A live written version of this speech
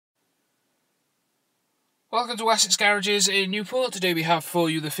Welcome to Wessex Garages in Newport. Today we have for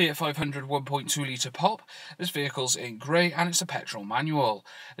you the Fiat 500 1.2 litre pop. This vehicle's in grey and it's a petrol manual.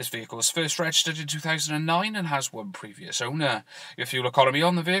 This vehicle was first registered in 2009 and has one previous owner. Your fuel economy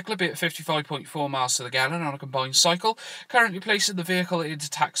on the vehicle will be at 55.4 miles to the gallon on a combined cycle, currently placing the vehicle into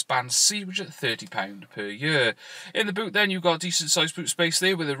tax band C, which is at £30 per year. In the boot then you've got a decent sized boot space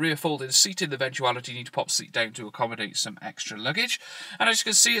there with a rear folded seat in the eventuality you need to pop the seat down to accommodate some extra luggage. And as you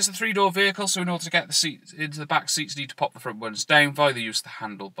can see, it's a 3-door vehicle, so in order to get the seat into the back seats, you need to pop the front ones down via the use of the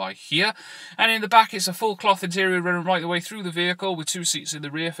handle by here. And in the back it's a full cloth interior running right the way through the vehicle with 2 seats in the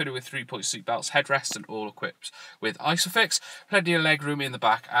rear fitted with 3-point seat belts, headrests and all equipped with Isofix. Plenty of leg room in the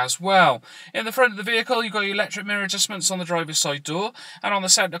back as well. In the front of the vehicle you've got your electric mirror adjustments on the driver's side door, and on the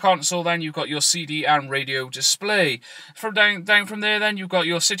centre console then you've got your CD and radio display. From down from there then you've got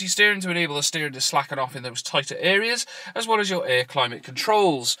your city steering to enable the steering to slacken off in those tighter areas, as well as your air climate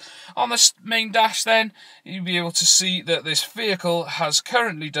controls. On the main dash then you'll be able to see that this vehicle has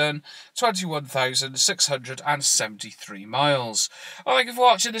currently done 21,673 miles. Well, thank you for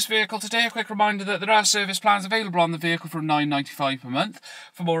watching this vehicle today. A quick reminder that there are service plans available on the vehicle from £9.95 per month.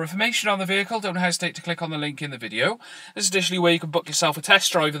 For more information on the vehicle, don't hesitate to click on the link in the video. This is additionally where you can book yourself a test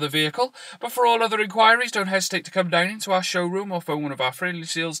drive of the vehicle. But for all other inquiries, don't hesitate to come down into our showroom or phone one of our friendly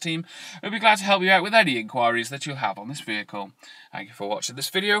sales team. We'll be glad to help you out with any inquiries that you'll have on this vehicle. Thank you for watching this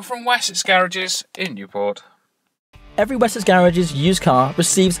video from Wessex Garages in Newport. Every Wessex Garages used car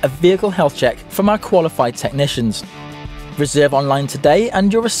receives a vehicle health check from our qualified technicians. Reserve online today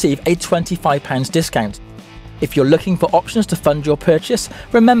and you'll receive a £25 discount. If you're looking for options to fund your purchase,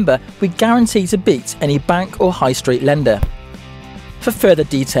 remember we guarantee to beat any bank or high street lender. For further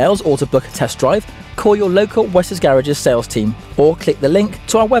details or to book a test drive, call your local Wessex Garages sales team or click the link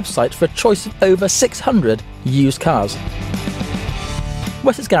to our website for a choice of over 600 used cars.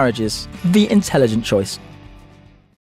 Wessex Garages, the intelligent choice.